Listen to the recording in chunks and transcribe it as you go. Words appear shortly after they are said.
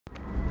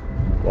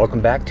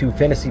Welcome back to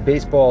Fantasy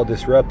Baseball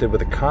Disrupted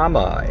with a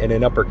comma and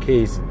an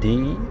uppercase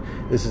D.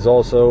 This is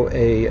also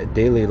a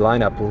daily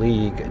lineup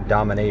league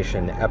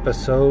domination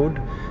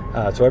episode.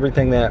 So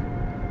everything that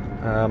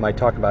I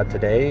talk about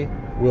today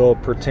will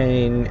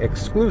pertain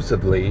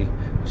exclusively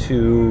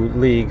to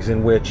leagues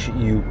in which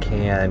you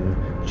can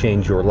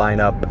change your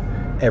lineup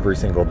every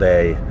single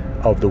day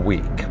of the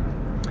week.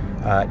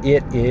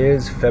 It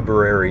is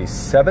February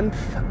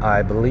 7th,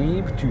 I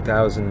believe,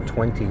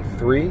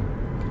 2023.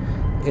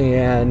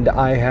 And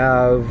I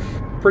have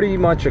pretty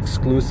much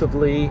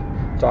exclusively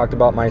talked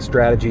about my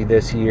strategy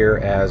this year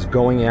as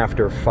going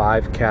after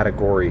 5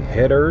 category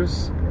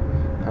hitters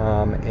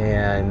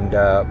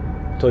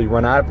until you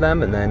run out of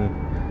them, and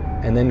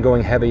then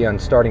going heavy on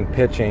starting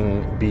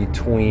pitching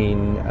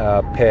between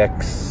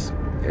picks.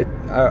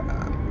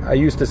 I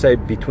used to say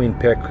between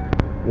pick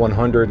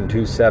 100 and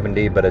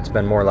 270, but it's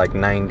been more like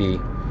 90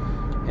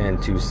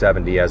 and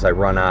 270 as I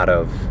run out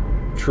of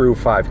true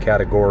 5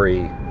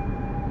 category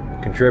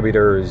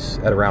contributors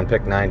at around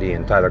pick 90,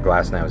 and Tyler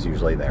Glasnow is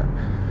usually there.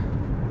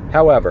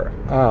 However,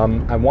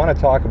 I want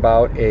to talk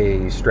about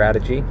a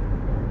strategy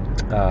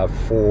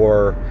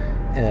for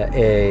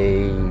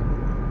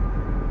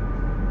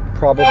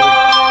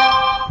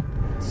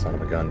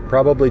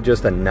probably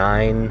just a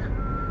 9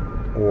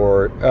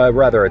 or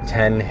rather a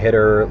 10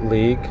 hitter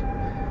league.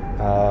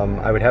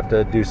 I would have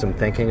to do some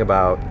thinking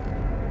about.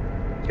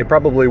 It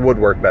probably would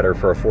work better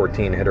for a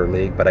 14 hitter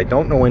league, but I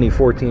don't know any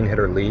 14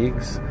 hitter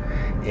leagues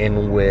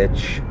in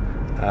which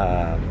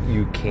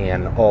you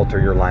can alter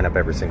your lineup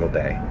every single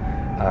day.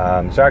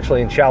 So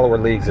actually in shallower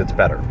leagues it's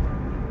better.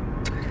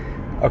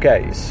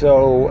 Okay,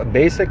 so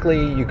basically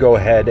you go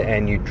ahead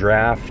and you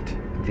draft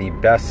the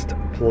best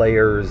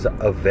players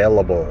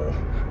available.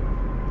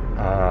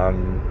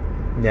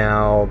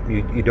 Now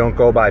you don't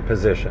go by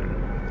position,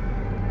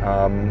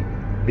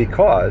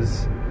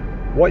 because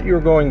what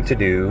you're going to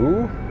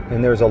do,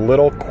 and there's a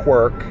little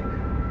quirk,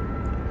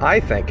 I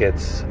think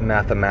it's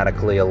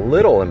mathematically a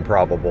little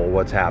improbable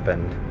what's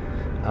happened,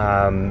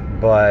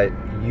 but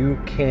you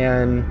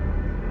can,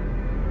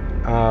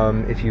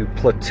 if you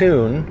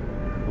platoon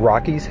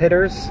Rockies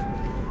hitters,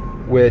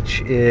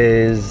 which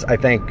is, I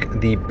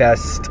think, the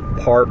best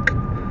park,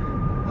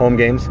 home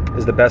games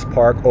is the best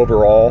park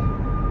overall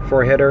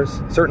for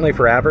hitters, certainly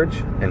for average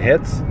and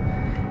hits,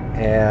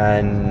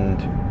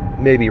 and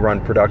maybe run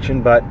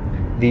production, but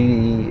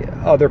the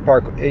other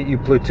park, you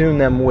platoon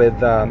them with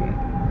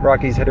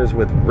Rockies hitters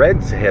with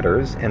Reds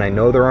hitters, and I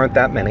know there aren't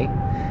that many,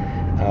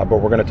 but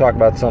we're going to talk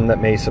about some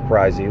that may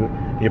surprise you.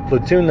 You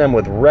platoon them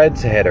with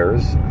Reds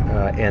hitters,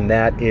 and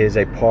that is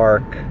a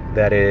park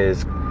that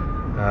is,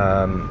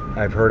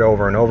 I've heard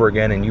over and over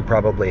again, and you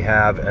probably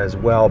have as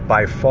well,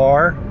 by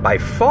far,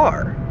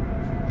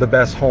 the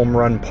best home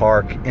run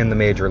park in the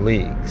major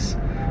leagues.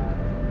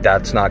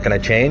 That's not going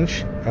to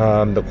change.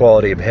 The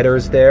quality of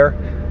hitters there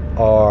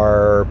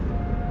are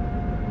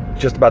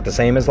just about the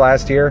same as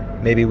last year.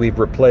 Maybe we've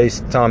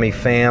replaced Tommy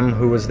Pham,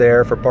 who was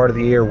there for part of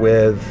the year,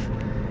 with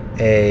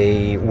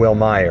a Will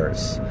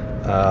Myers.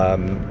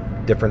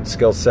 Different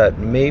skill set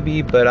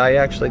maybe, but I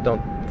actually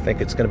don't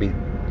think it's going to be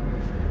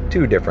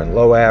too different.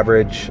 Low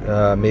average,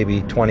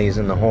 maybe 20s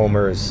in the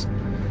homers,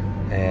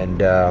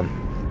 and a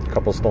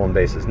couple stolen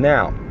bases.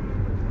 Now,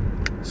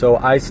 so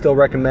I still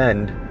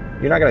recommend,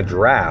 you're not going to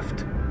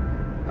draft,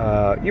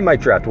 you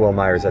might draft Will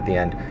Myers at the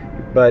end,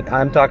 but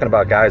I'm talking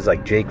about guys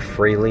like Jake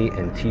Fraley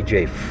and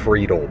TJ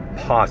Friedl,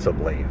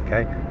 possibly,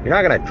 okay? You're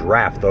not going to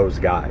draft those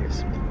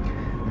guys.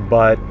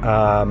 But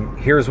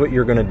here's what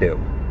you're going to do.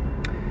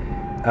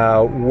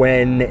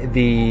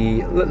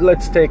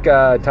 Let's take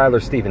Tyler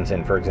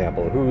Stevenson, for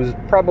example, who's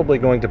probably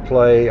going to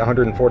play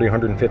 140,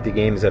 150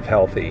 games if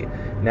healthy.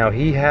 Now,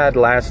 he had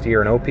last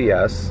year an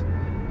OPS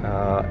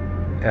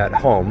at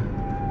home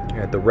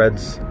at the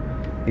Reds.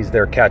 He's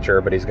their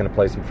catcher, but he's going to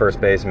play some first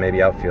base and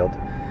maybe outfield.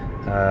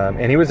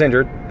 And he was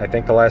injured, I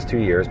think, the last 2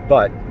 years,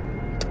 but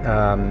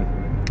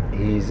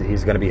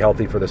he's going to be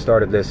healthy for the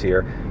start of this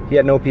year. He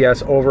had an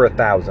OPS over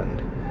 1,000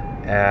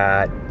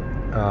 at,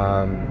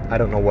 I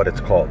don't know what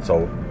it's called,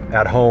 so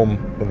at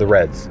home with the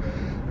Reds,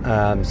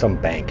 some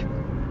bank.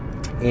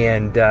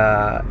 And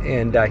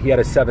he had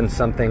a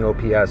 7-something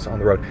OPS on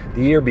the road.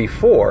 The year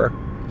before,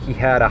 he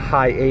had a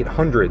high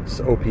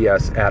 800s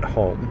OPS at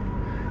home.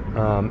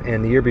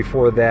 And the year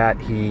before that,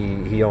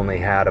 he only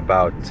had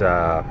about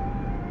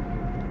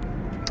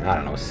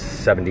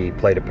 70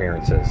 plate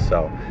appearances.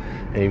 So,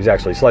 and he was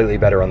actually slightly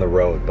better on the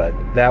road, but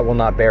that will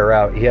not bear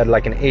out. He had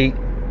like an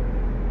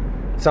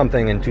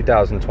 8-something in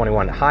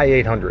 2021, high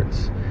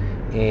 800s,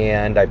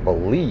 and I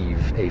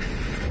believe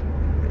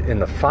in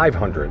the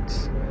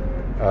 500s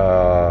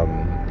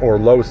or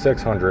low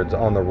 600s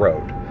on the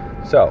road.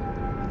 So,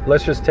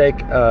 let's just take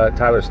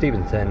Tyler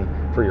Stevenson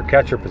for your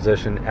catcher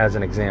position as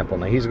an example.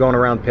 Now, he's going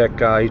around pick,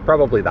 he's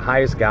probably the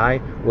highest guy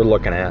we're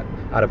looking at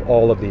out of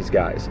all of these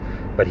guys,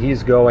 but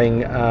he's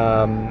going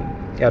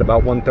at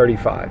about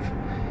 135.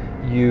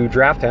 You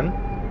draft him,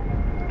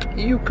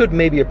 you could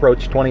maybe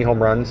approach 20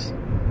 home runs,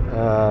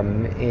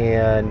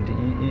 and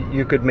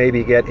you could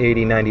maybe get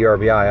 80, 90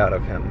 RBI out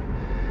of him.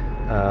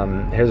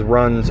 His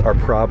runs are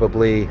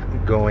probably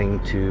going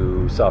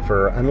to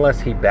suffer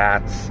unless he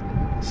bats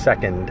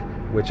second,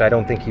 which I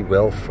don't think he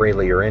will.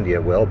 Fraley or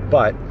India will,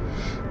 but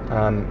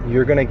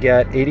you're going to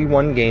get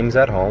 81 games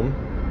at home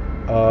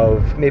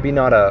of maybe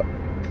not a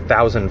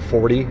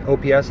 1,040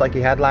 OPS like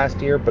he had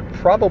last year, but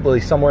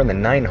probably somewhere in the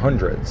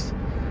 900s,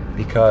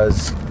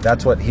 because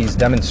that's what he's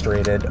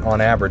demonstrated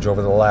on average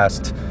over the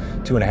last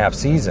 2.5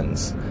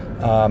 seasons.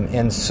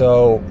 And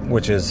so,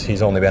 which is,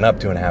 he's only been up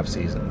 2.5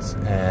 seasons.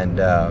 And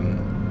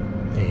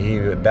he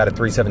batted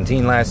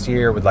 .317 last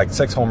year with like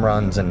 6 home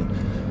runs and,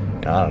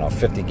 I don't know,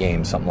 50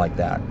 games, something like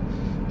that.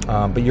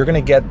 But you're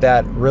going to get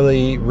that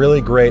really,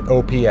 really great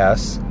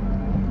OPS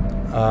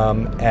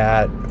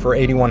for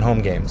 81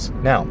 home games.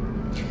 Now,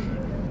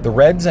 the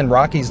Reds and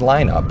Rockies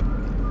lineup,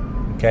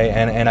 okay,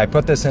 and I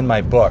put this in my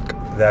book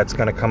that's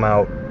going to come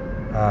out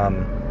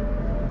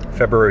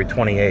February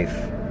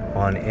 28th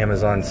on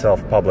Amazon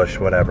self-published,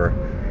 whatever.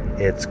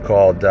 It's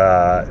called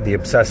The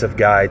Obsessive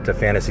Guide to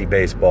Fantasy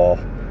Baseball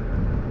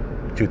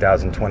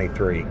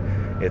 2023.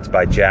 It's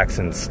by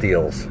Jackson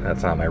Steels.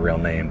 That's not my real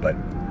name, but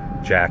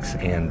Jax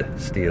and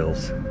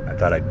Steels. I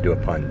thought I'd do a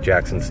pun.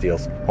 Jackson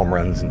Steels, home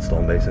runs and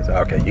stolen bases.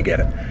 Okay, you get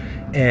it.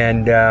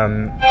 And,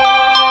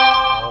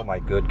 oh my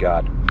good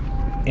God.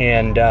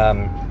 And,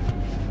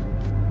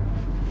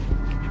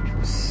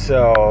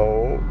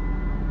 so,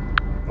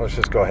 let's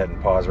just go ahead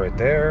and pause right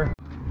there.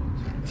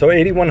 So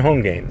 81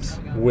 home games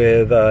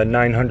with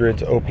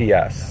 900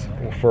 OPS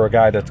for a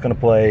guy that's going to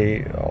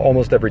play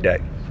almost every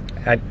day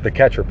at the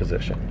catcher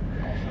position.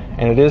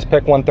 And it is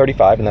pick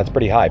 135, and that's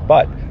pretty high.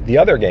 But the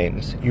other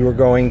games, you are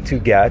going to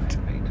get,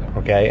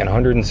 okay, an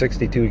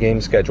 162 game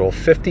schedule,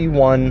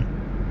 51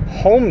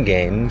 home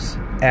games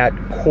at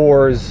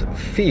Coors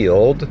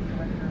Field,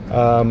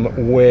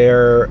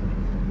 where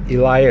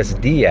Elias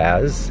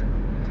Diaz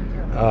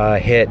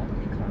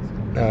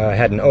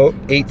had an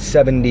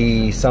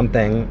 870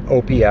 something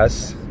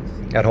OPS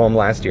at home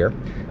last year.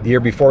 The year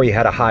before, he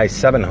had a high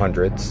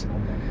 700s.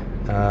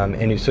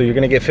 And so you're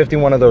going to get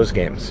 51 of those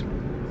games.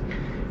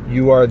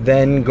 You are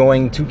then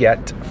going to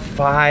get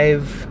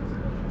 5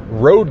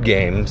 road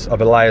games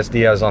of Elias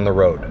Diaz on the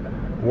road.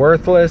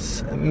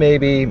 Worthless,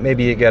 maybe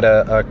you get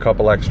a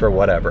couple extra,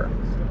 whatever.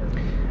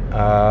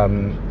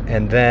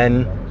 And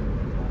then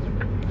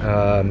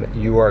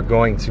you are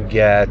going to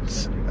get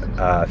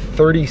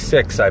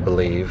 36, I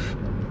believe,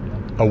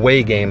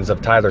 away games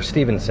of Tyler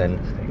Stevenson,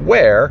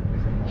 where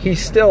he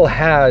still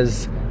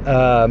has,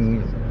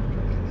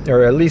 or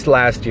at least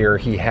last year,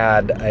 he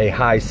had a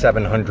high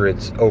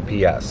 700s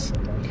OPS.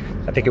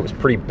 I think it was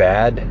pretty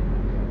bad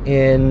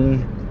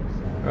in,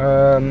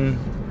 I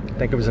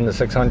think it was in the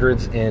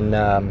 600s in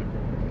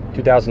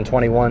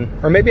 2021.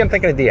 Or maybe I'm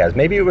thinking of Diaz.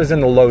 Maybe it was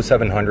in the low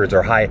 700s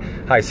or high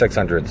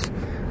 600s.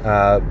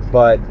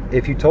 But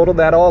if you total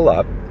that all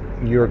up,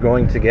 you're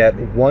going to get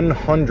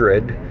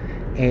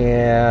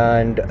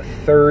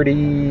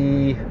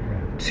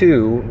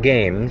 132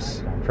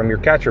 games from your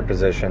catcher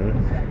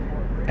position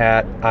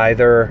at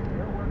either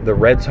the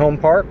Reds home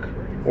park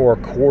or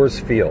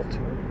Coors Field.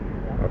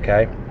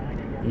 Okay?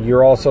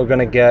 You're also going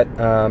to get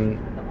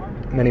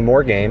many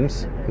more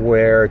games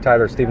where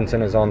Tyler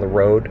Stevenson is on the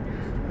road,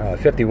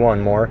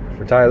 51 more.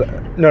 Where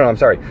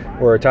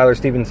Tyler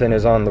Stevenson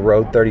is on the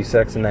road,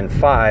 36, and then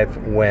 5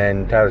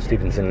 when Tyler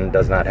Stevenson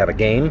does not have a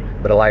game,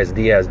 but Elias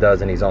Diaz does,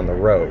 and he's on the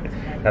road.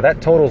 Now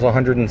that totals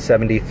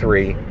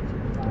 173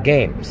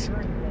 games.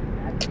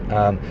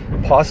 So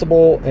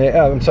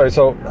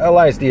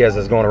Elias Diaz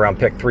is going around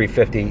pick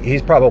 350.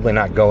 He's probably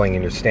not going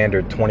in your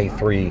standard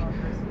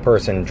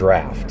 23-person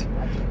draft.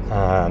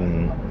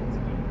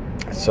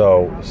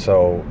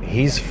 So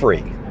he's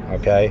free,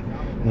 okay?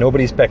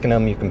 Nobody's picking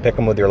him. You can pick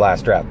him with your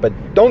last draft, but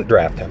don't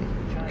draft him,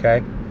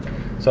 okay?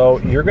 So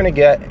you're going to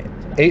get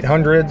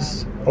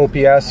 800s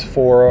OPS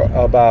for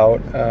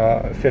about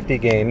 50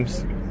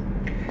 games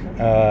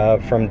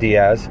from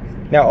Diaz.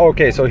 Now,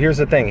 okay, so here's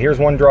the thing. Here's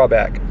one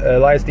drawback.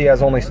 Elias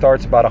Diaz only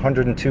starts about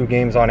 102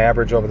 games on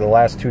average over the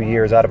last 2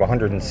 years out of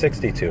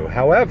 162.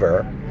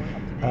 However,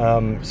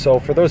 so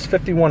for those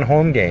 51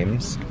 home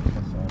games,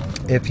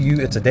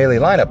 it's a daily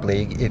lineup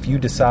league, if you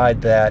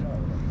decide that,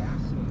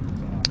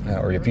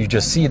 or if you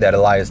just see that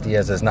Elias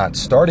Diaz is not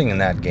starting in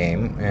that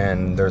game,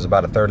 and there's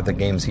about a third of the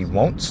games he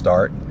won't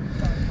start,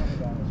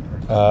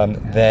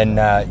 then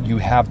you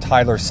have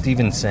Tyler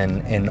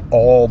Stevenson in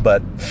all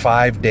but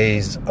 5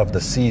 days of the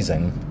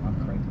season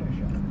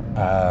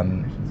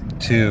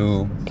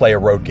to play a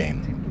road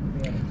game.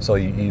 So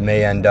you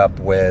may end up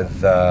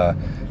with,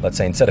 let's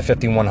say, instead of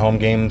 51 home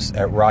games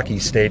at Rocky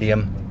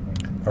Stadium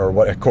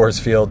or at Coors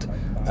Field,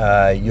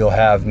 you'll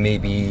have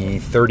maybe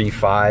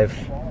 35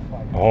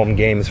 home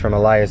games from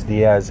Elias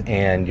Diaz,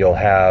 and you'll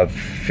have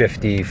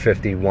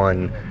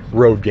 51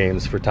 road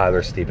games for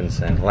Tyler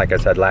Stevenson. Like I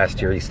said, last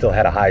year he still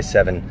had a high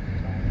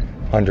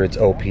 700s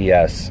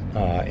OPS,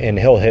 and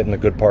he'll hit in the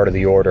good part of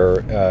the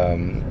order.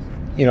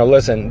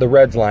 Listen, the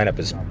Reds lineup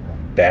is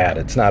bad.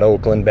 It's not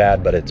Oakland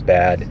bad, but it's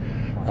bad.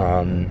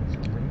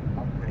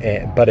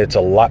 But it's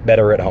a lot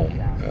better at home,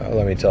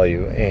 let me tell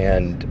you.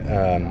 And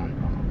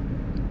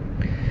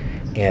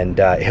and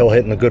he'll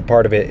hit in the good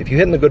part of it. If you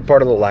hit in the good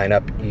part of the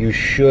lineup, you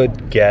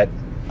should get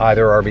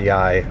either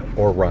RBI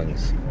or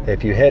runs.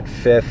 If you hit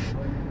fifth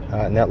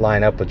in that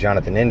lineup with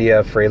Jonathan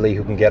India, Fraley,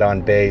 who can get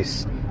on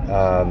base,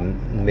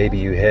 maybe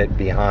you hit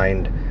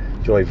behind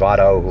Joey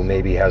Votto, who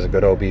maybe has a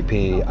good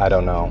OBP, I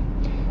don't know,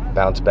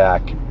 bounce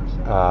back,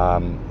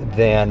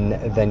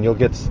 then you'll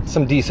get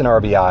some decent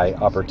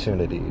RBI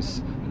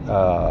opportunities.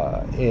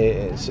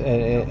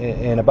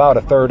 In about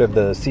a third of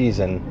the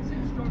season,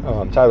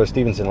 Tyler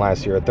Stevenson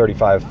last year at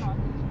 35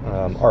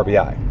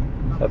 RBI.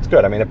 That's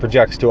good. I mean, it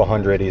projects to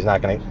 100. He's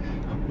not going to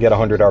get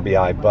 100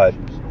 RBI, but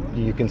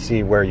you can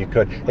see where you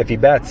could. If he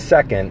bats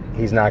second,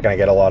 he's not going to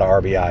get a lot of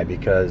RBI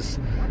because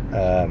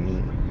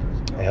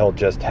he'll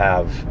just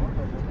have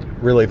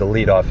really the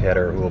leadoff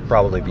hitter, who will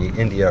probably be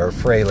India or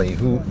Fraley,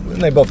 who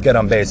they both get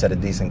on base at a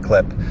decent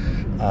clip.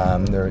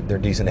 They're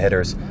decent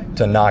hitters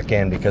to knock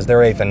in because their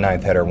 8th and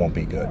 9th hitter won't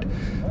be good.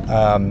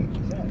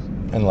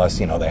 Unless,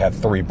 they have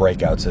 3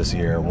 breakouts this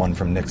year, one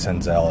from Nick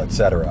Senzel,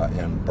 etc.,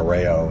 and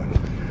Barreo.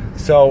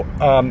 So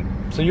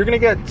you're going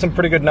to get some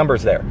pretty good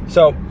numbers there.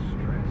 So,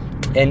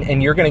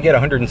 and you're going to get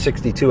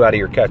 162 out of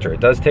your catcher.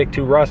 It does take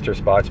 2 roster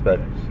spots, but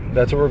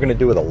that's what we're going to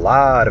do with a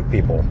lot of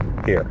people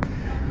here.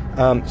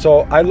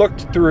 So I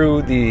looked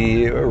through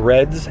the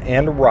Reds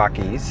and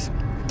Rockies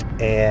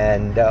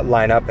and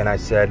lineup, and I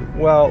said,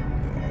 well,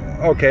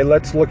 okay,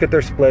 let's look at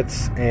their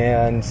splits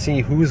and see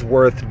who's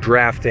worth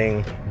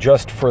drafting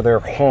just for their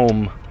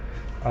home,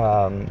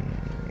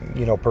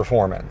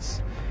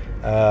 performance.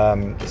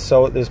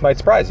 So this might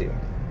surprise you.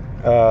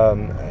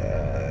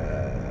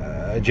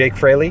 Jake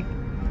Fraley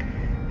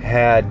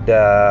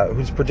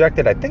who's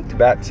projected, I think, to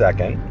bat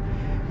second,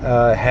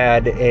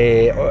 had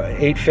a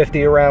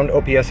 850 around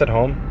OPS at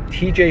home.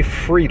 TJ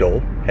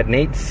Friedl had an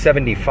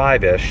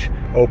 875-ish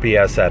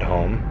OPS at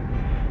home.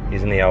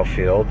 He's in the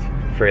outfield.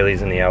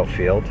 Fraley's in the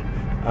outfield.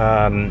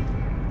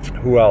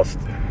 Who else?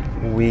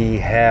 We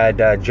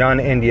had John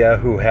India,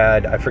 who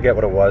had, I forget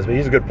what it was, but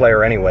he's a good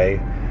player anyway.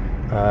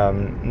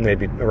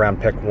 Maybe around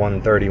pick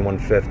 130,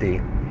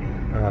 150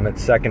 at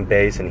second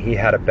base, and he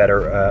had a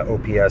better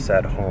OPS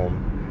at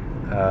home.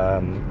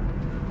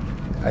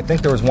 I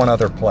think there was one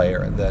other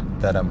player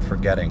that I'm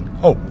forgetting.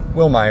 Oh,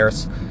 Will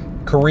Myers.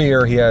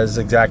 Career, he has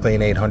exactly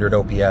an 800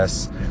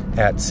 OPS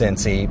at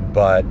Cincy,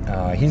 but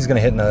he's going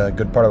to hit in a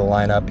good part of the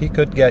lineup. He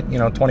could get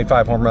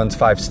 25 home runs,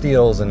 5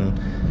 steals, and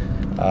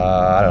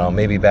I don't know,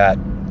 maybe bat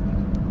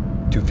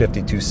 250,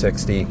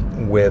 260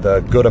 with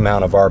a good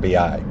amount of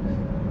RBI.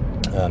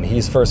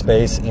 He's first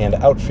base and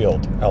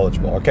outfield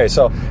eligible. Okay,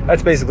 so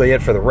that's basically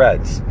it for the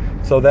Reds.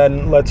 So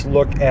then let's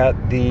look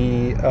at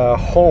the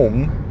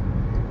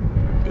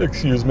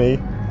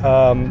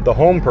the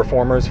home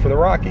performers for the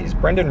Rockies.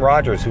 Brendan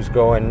Rodgers, who's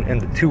going in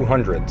the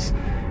 200s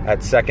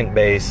at second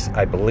base,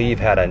 I believe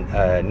had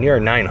a near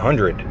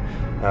 900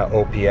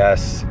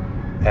 OPS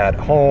at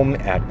home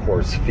at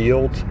Coors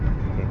Field.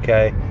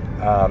 Okay.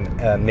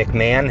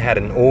 McMahon had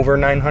an over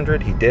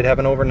 900. He did have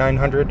an over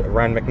 900.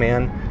 Ryan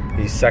McMahon,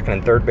 he's second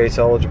and third base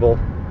eligible.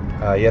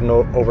 He had an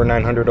over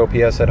 900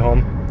 OPS at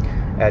home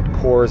at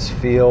Coors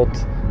Field.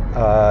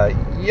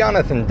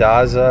 Jonathan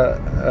Daza,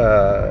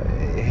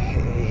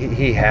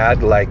 he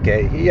had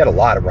a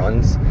lot of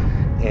runs,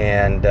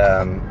 and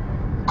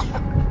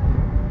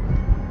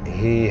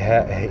he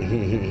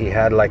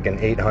had like an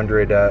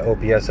 800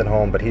 OPS at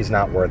home, but he's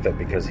not worth it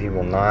because he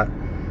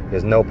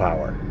has no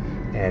power,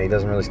 and he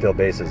doesn't really steal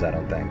bases, I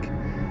don't think.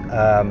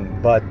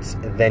 But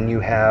then you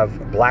have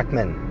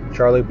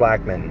Charlie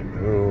Blackmon,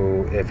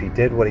 who, if he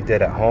did what he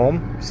did at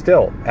home,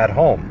 still at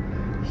home,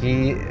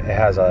 he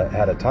had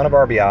a ton of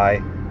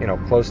RBI,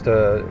 close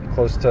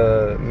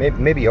to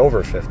maybe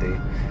over 50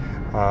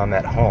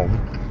 at home,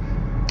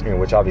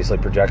 which obviously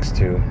projects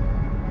to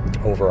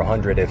over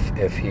 100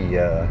 if he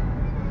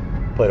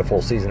played a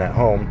full season at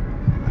home,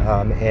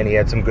 and he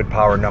had some good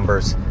power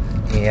numbers.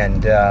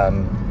 And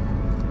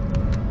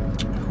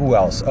who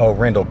else? Oh,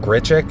 Randall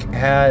Grichuk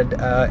had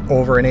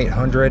over an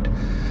 800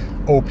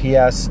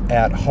 OPS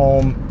at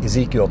home.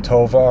 Ezekiel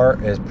Tovar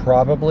is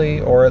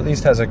probably, or at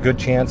least has a good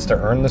chance to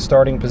earn the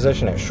starting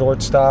position at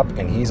shortstop,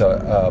 and he's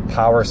a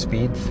power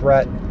speed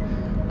threat.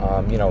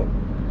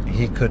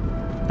 He could,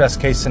 best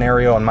case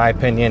scenario in my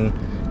opinion,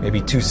 maybe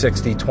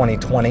 260,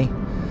 2020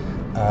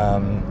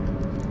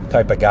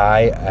 type of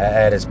guy.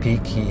 At his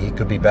peak, he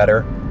could be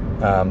better,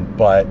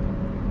 but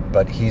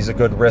he's a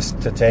good risk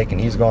to take,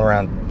 and he's going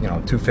around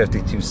 250,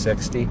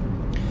 260.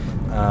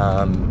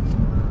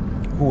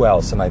 Who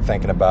else am I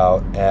thinking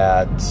about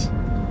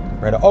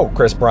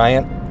Chris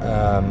Bryant,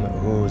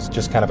 who's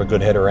just kind of a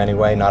good hitter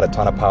anyway, not a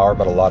ton of power,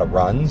 but a lot of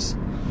runs.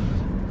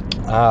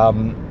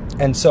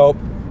 And so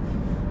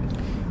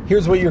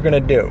here's what you're going to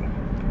do,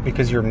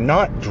 because you're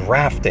not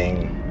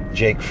drafting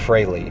Jake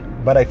Fraley,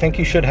 but I think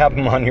you should have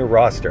him on your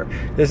roster.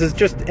 This is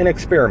just an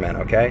experiment,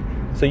 okay?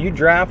 So you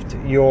draft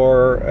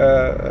your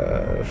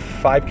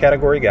 5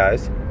 category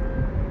guys,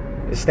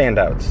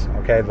 standouts,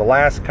 okay? The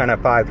last kind of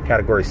 5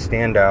 category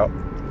standout,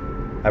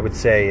 I would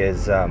say,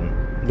 is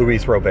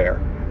Luis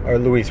Robert.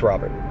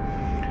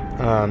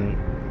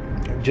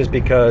 just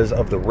because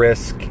of the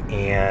risk.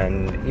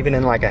 And even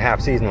in like a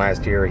half season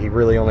last year, he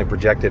really only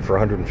projected for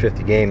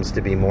 150 games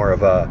to be more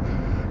of a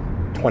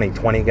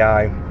 2020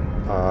 guy.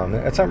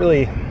 It's not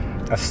really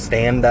a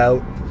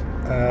standout.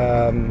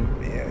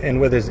 And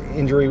with his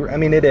injury, I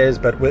mean, it is,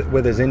 but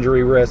with his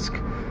injury risk,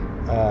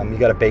 you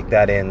got to bake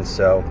that in.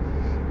 So,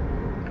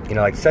 you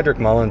know, like Cedric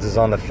Mullins is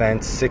on the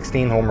fence,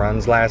 16 home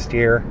runs last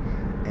year.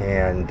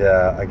 And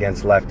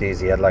against lefties,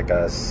 he had like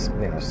a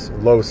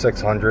low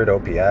 600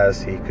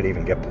 OPS. He could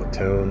even get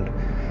platooned.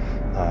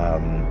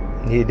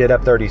 He did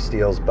have 30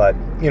 steals, but,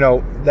 you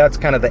know, that's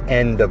kind of the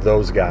end of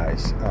those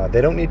guys.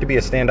 They don't need to be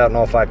a standout in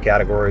all 5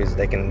 categories.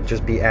 They can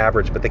just be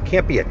average, but they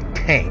can't be a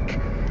tank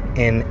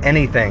in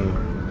anything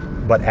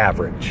but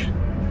average.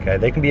 Okay,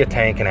 they can be a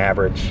tank and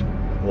average,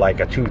 like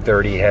a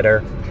 230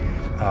 hitter,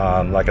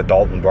 like a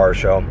Dalton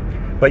Varsho.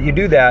 But you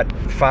do that,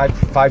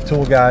 five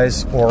tool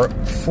guys or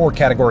 4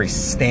 category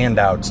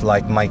standouts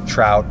like Mike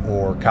Trout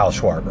or Kyle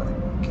Schwarber,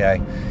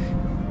 okay?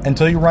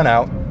 Until you run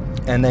out,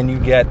 and then you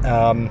get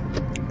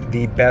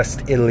the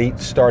best elite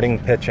starting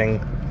pitching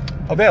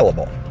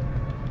available.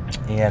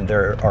 And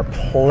there are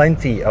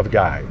plenty of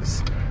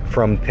guys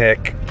from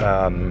pick,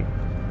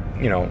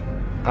 you know,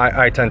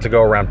 I tend to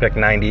go around pick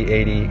 90,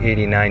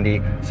 80, 90,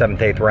 7th,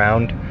 8th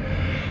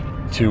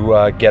round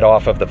to get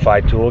off of the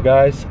 5 tool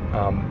guys.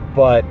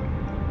 But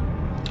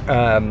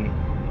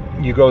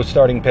you go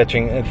starting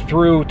pitching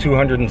through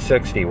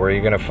 260, where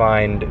you're going to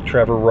find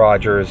Trevor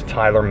Rogers,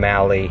 Tyler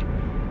Mahle,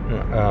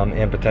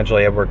 and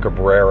potentially Edward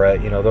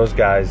Cabrera. You know, those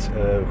guys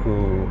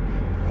who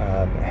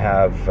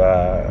have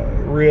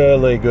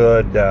really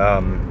good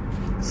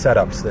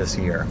setups this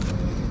year.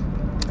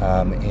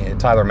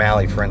 Tyler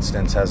Mahle, for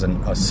instance, has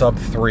a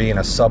sub-3 and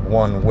a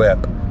sub-1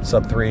 whip.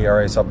 Sub-3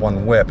 ERA,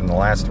 sub-1 whip in the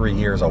last 3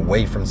 years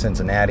away from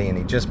Cincinnati, and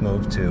he just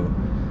moved to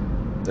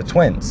the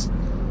Twins.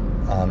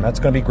 That's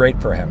going to be great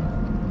for him.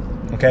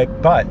 Okay,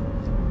 but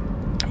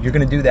you're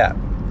going to do that.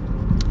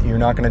 You're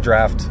not going to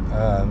draft,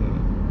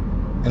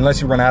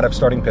 unless you run out of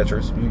starting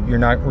pitchers, you're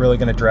not really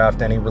going to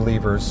draft any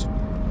relievers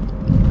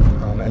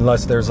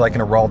unless there's like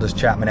an Aroldis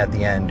Chapman at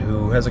the end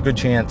who has a good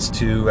chance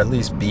to at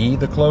least be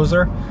the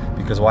closer,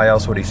 because why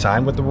else would he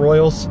sign with the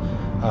Royals?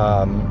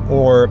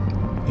 Or,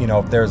 you know,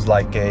 if there's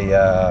like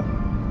a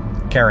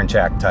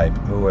Karinchak type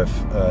who, if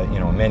you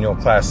know, Emmanuel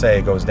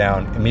Clase goes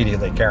down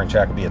immediately,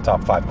 Karinchak would be a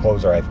top 5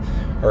 closer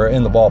or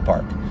in the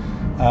ballpark.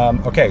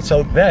 Okay,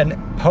 so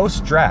then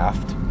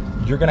post-draft,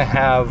 you're going to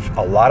have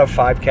a lot of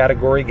 5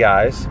 category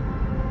guys,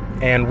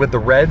 and with the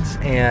Reds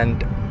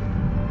and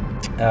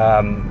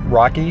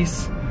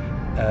Rockies,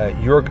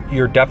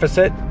 your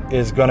deficit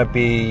is going to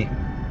be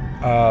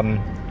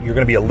you're going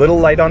to be a little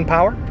light on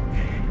power,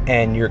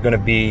 and you're going to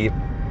be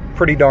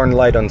pretty darn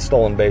light on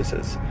stolen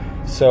bases.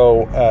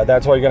 So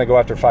that's why you're going to go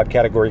after 5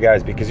 category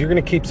guys, because you're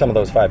going to keep some of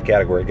those 5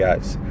 category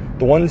guys.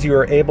 The ones you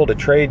are able to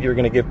trade, you're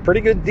going to give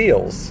pretty good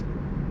deals,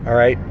 all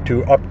right,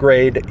 to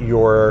upgrade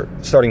your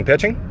starting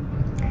pitching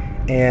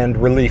and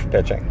relief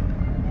pitching,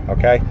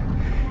 okay?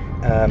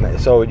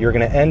 So you're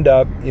going to end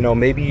up, you know,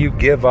 maybe you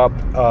give up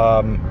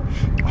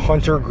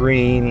Hunter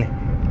Green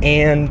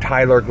and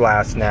Tyler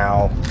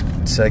Glasnow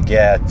to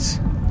get,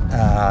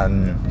 I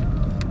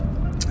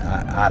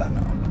don't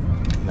know.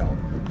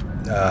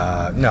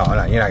 No,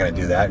 you're not going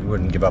to do that. You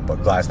wouldn't give up a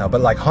Glasnow, but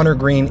like Hunter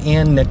Green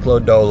and Nick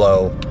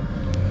Lodolo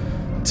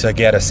to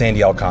get a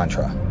Sandy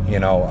Alcantara. You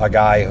know, a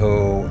guy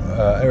who,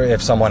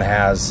 if someone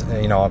has,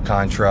 you know,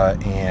 Alcantara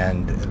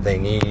and they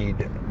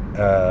need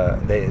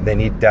they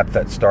need depth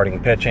at starting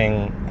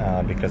pitching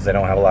because they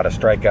don't have a lot of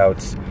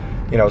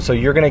strikeouts. You know, so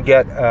you're going to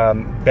get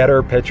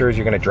better pitchers.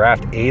 You're going to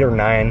draft 8 or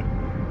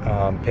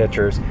 9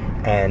 pitchers,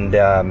 and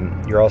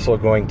you're also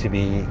going to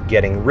be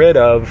getting rid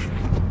of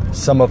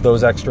some of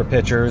those extra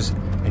pitchers,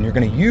 and you're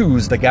going to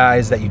use the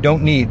guys that you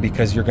don't need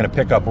because you're going to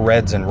pick up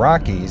Reds and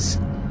Rockies.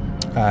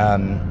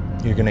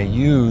 You're going to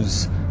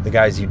use the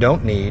guys you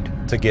don't need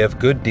to give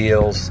good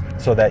deals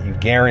so that you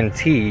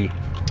guarantee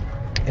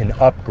an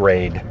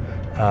upgrade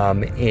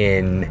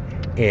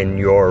in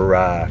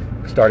your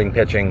starting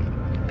pitching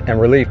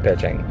and relief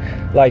pitching.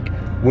 Like,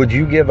 would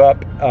you give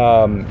up,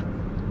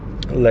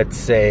 let's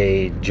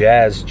say,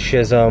 Jazz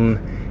Chisholm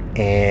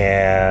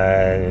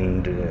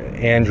and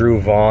Andrew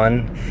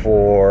Vaughn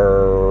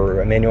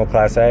for Emmanuel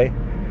Clase?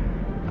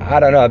 I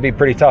don't know, it'd be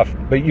pretty tough,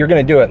 but you're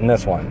going to do it in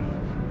this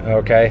one,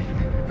 okay?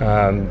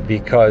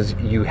 Because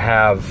you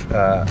have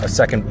a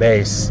second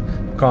base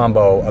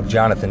combo of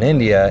Jonathan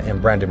India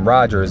and Brendan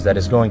Rodgers that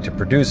is going to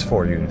produce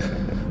for you.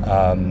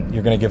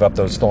 You're going to give up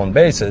those stolen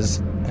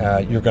bases.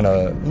 You're going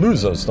to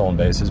lose those stolen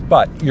bases,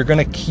 but you're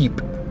going to keep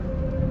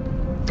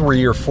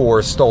 3 or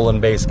 4 stolen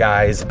base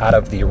guys out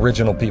of the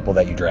original people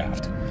that you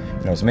draft.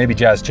 You know, so maybe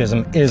Jazz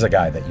Chisholm is a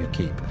guy that you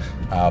keep,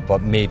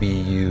 but maybe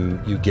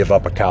you give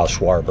up a Kyle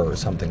Schwarber or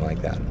something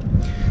like that.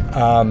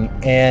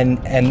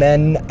 And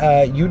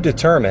then you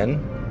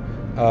determine,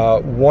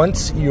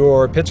 once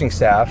your pitching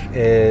staff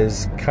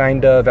is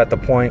kind of at the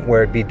point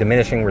where it'd be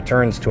diminishing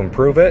returns to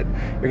improve it,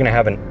 you're going to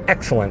have an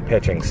excellent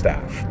pitching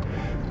staff.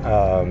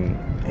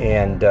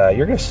 And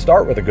you're going to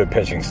start with a good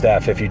pitching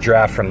staff if you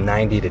draft from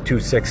 90 to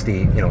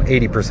 260,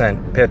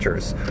 80%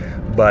 pitchers.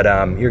 But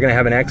you're going to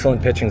have an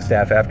excellent pitching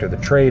staff after the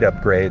trade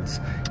upgrades.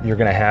 You're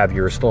going to have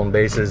your stolen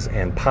bases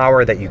and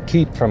power that you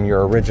keep from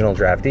your original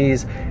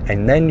draftees,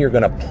 and then you're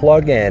going to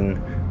plug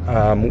in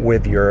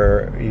with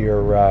your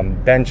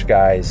bench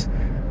guys,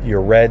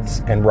 your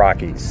Reds and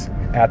Rockies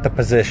at the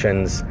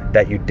positions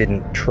that you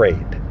didn't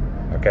trade.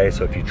 Okay,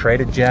 so if you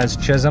traded Jazz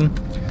Chisholm,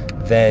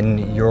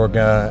 then you're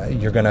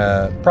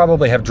gonna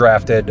probably have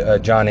drafted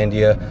John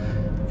India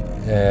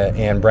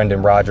and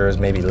Brendan Rodgers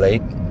maybe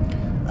late,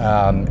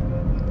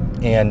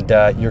 and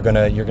you're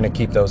gonna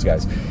keep those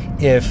guys.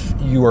 If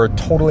you are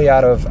totally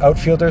out of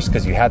outfielders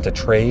because you had to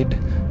trade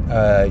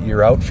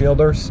your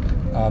outfielders,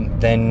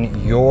 then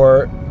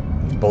you're,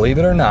 believe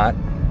it or not,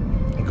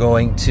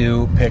 going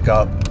to pick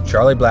up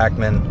Charlie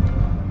Blackmon,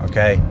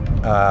 okay,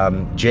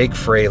 Jake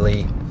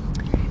Fraley,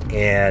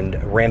 and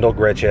Randall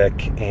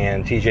Grichuk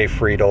and TJ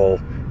Friedel,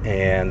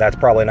 and that's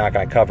probably not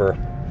going to cover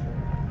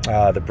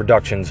the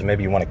productions.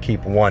 Maybe you want to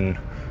keep one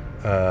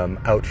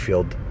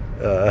outfielder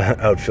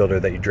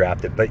that you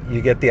drafted, but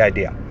you get the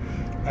idea.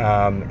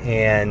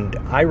 And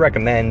I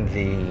recommend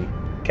the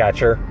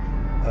catcher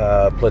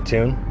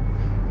platoon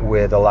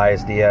with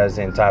Elias Diaz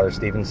and Tyler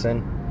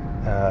Stevenson,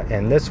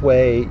 and this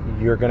way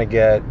you're going to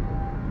get,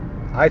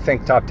 I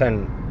think, top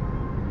 10.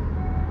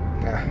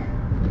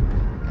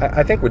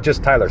 I think with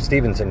just Tyler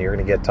Stevenson, you're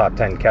going to get top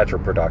 10 catcher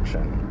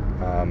production.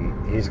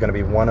 He's going to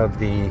be one of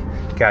the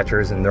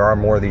catchers, and there are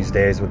more these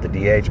days with the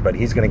DH, but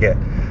he's going to get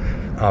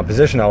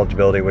position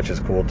eligibility, which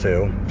is cool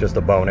too, just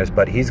a bonus.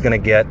 But he's going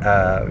to get,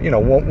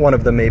 one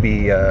of the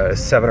maybe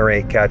 7 or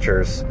 8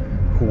 catchers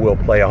who will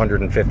play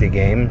 150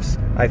 games,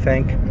 I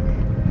think,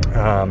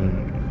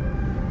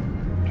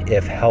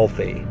 if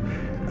healthy.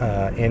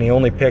 And he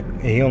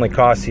only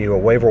costs you a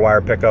waiver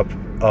wire pickup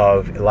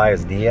of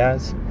Elias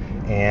Diaz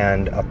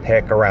and a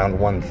pick around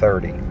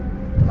 130.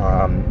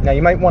 Now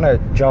you might want to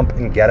jump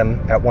and get him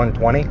at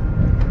 120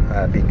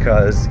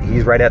 because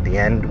he's right at the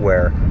end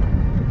where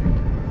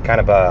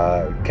kind of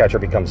a catcher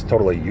becomes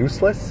totally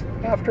useless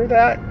after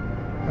that,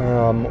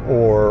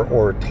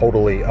 or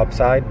totally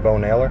upside, Bo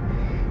Naylor.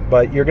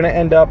 But you're going to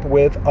end up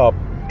with a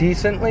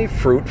decently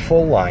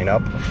fruitful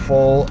lineup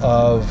full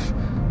of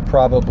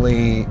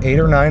probably 8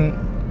 or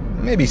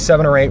 9, maybe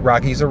 7 or 8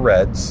 Rockies or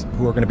Reds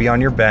who are going to be on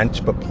your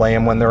bench but play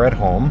them when they're at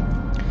home.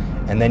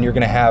 And then you're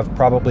going to have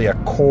probably a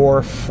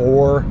core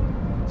 4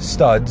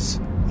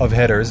 studs of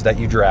hitters that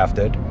you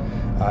drafted.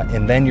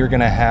 And then you're going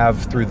to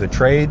have, through the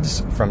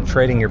trades, from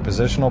trading your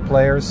positional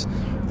players,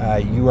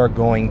 you are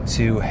going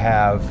to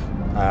have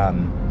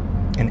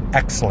an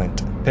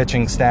excellent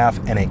pitching staff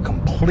and a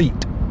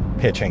complete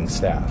pitching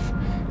staff.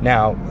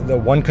 Now, the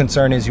one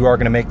concern is you are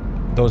going to make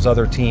those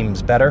other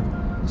teams better.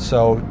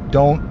 So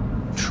don't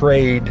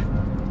trade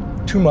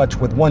too much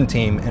with one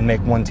team and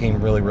make one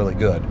team really, really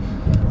good.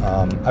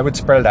 I would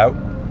spread it out,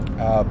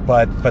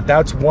 but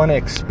that's one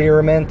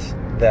experiment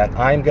that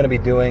I'm going to be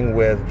doing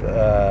with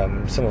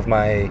some of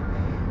my,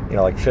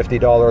 like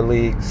 $50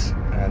 leagues,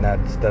 and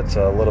that's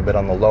a little bit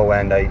on the low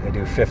end. I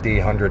do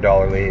 $50,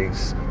 $100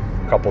 leagues,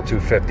 a couple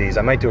 250s.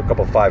 I might do a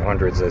couple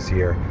 500s this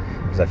year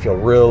because I feel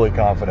really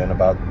confident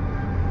about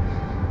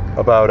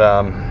a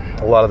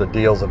lot of the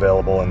deals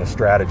available and the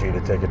strategy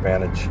to take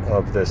advantage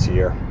of this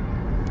year.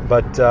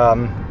 But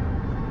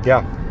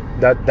yeah,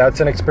 that's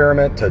an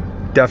experiment to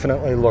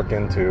definitely look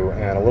into,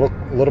 and a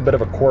little bit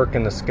of a quirk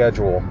in the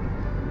schedule,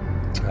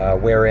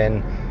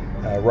 wherein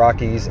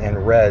Rockies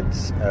and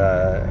Reds,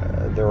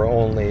 there are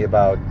only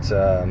about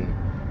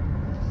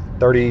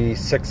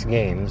 36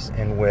 games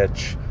in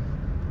which,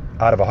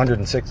 out of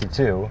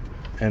 162,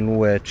 in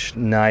which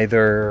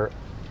neither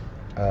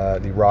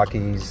the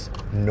Rockies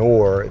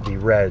nor the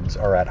Reds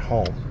are at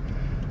home.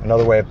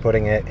 Another way of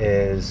putting it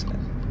is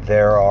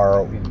there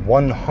are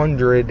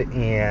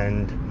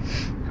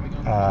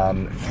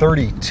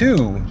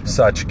 132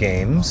 such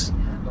games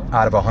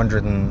out of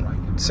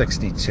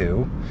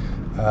 162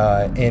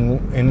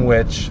 in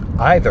which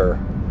either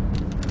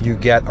you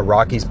get a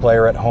Rockies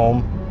player at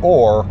home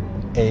or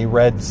a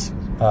Reds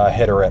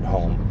hitter at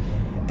home.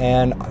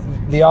 And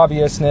the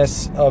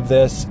obviousness of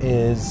this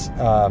is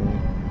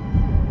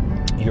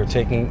you're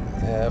taking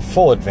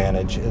full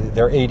advantage.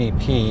 Their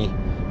ADP,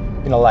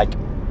 like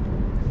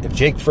if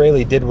Jake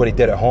Fraley did what he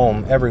did at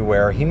home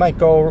everywhere, he might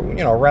go,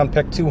 around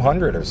pick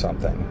 200 or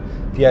something.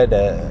 If he had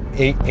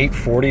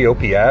 840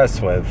 OPS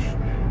with,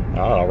 I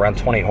don't know, around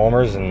 20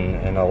 homers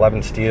and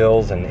 11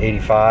 steals and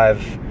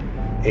 85,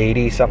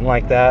 80, something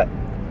like that,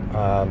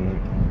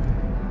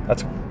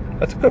 that's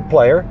a good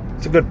player.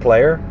 It's a good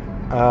player.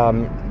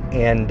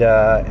 And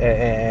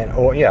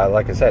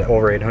like I said,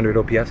 over 800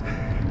 OPS.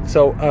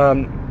 So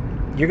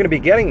you're going to be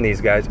getting these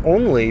guys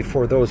only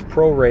for those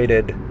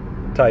prorated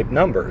type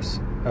numbers,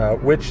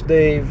 which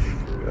they've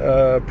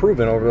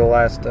proven over the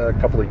last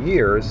couple of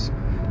years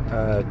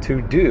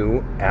to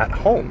do at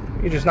home.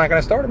 You're just not going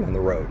to start them on the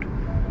road.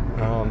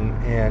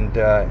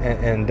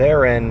 And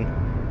therein,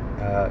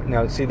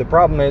 Now, see, the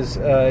problem is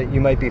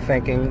you might be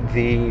thinking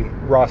the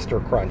roster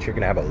crunch. You're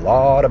going to have a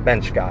lot of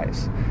bench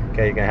guys.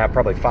 Okay, you're going to have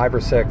probably 5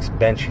 or 6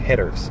 bench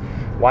hitters.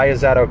 Why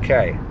is that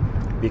okay?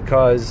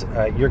 Because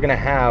you're going to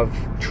have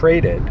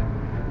traded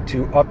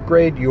to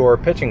upgrade your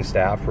pitching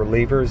staff,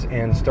 relievers,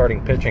 and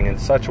starting pitching in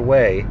such a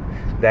way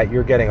that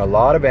you're getting a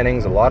lot of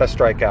innings, a lot of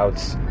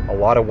strikeouts, a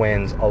lot of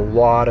wins, a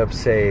lot of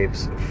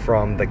saves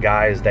from the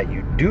guys that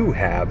you do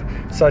have,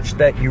 such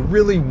that you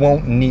really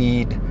won't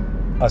need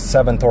a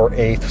 7th or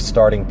 8th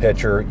starting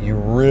pitcher. You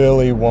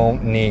really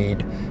won't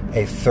need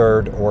a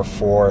 3rd or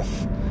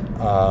 4th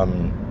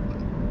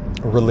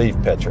relief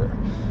pitcher.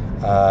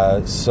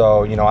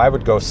 So, I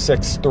would go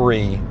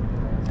 6-3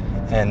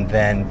 and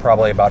then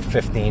probably about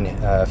 14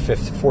 or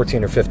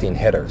 15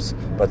 hitters.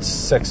 But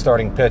 6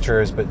 starting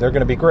pitchers, but they're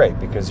going to be great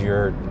because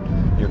you're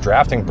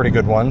drafting pretty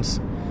good ones,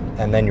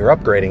 and then you're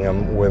upgrading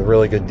them with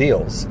really good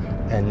deals.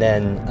 And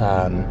then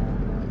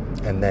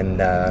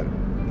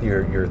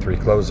your 3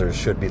 closers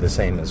should be the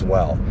same as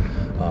well.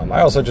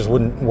 I also just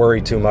wouldn't worry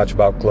too much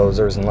about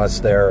closers unless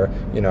they're,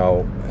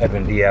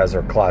 Edwin Diaz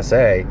or Class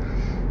A,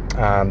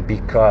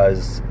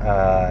 because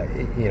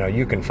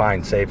you can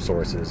find save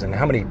sources. And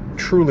how many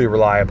truly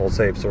reliable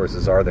save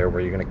sources are there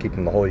where you're going to keep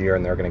them the whole year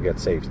and they're going to get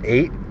saves?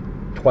 8,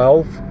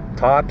 12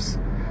 tops.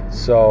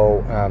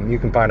 So you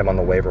can find them on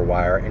the waiver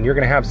wire, and you're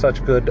going to have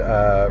such good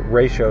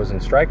ratios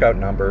and strikeout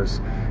numbers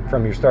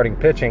from your starting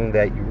pitching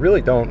that you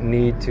really don't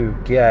need to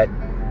get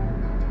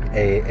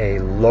a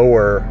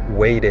lower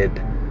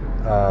weighted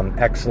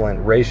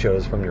excellent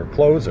ratios from your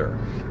closer,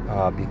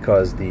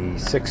 because the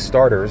 6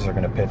 starters are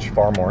going to pitch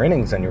far more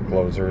innings than your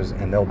closers,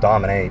 and they'll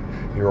dominate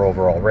your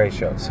overall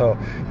ratio. So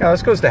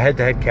this goes to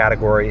head-to-head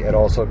category. It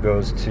also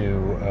goes to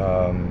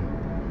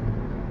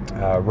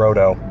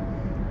roto.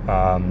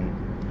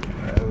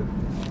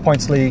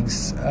 Points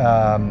leagues, it's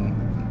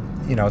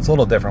a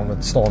little different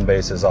with stolen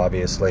bases,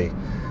 obviously.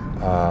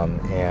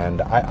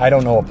 And I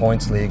don't know a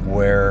points league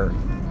where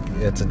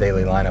it's a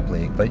daily lineup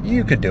league, but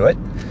you could do it.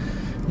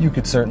 You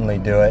could certainly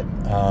do it.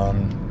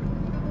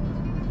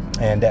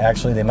 And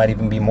actually, they might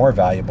even be more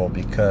valuable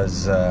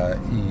because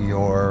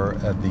you're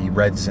the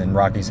Reds and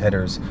Rockies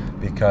hitters,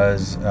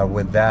 because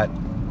with that,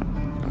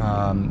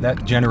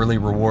 that generally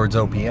rewards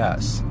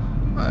OPS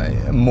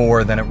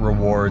more than it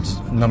rewards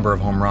number of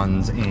home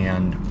runs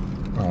and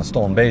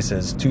stolen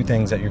bases, 2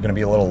 things that you're going to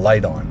be a little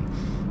light on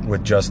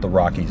with just the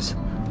Rockies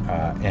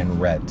and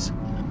Reds.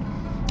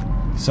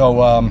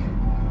 So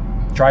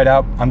try it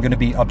out. I'm going to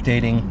be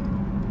updating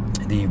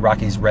the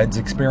Rockies-Reds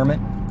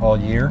experiment all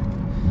year,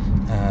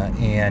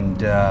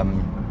 and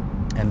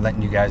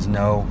letting you guys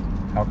know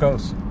how it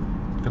goes.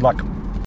 Good luck.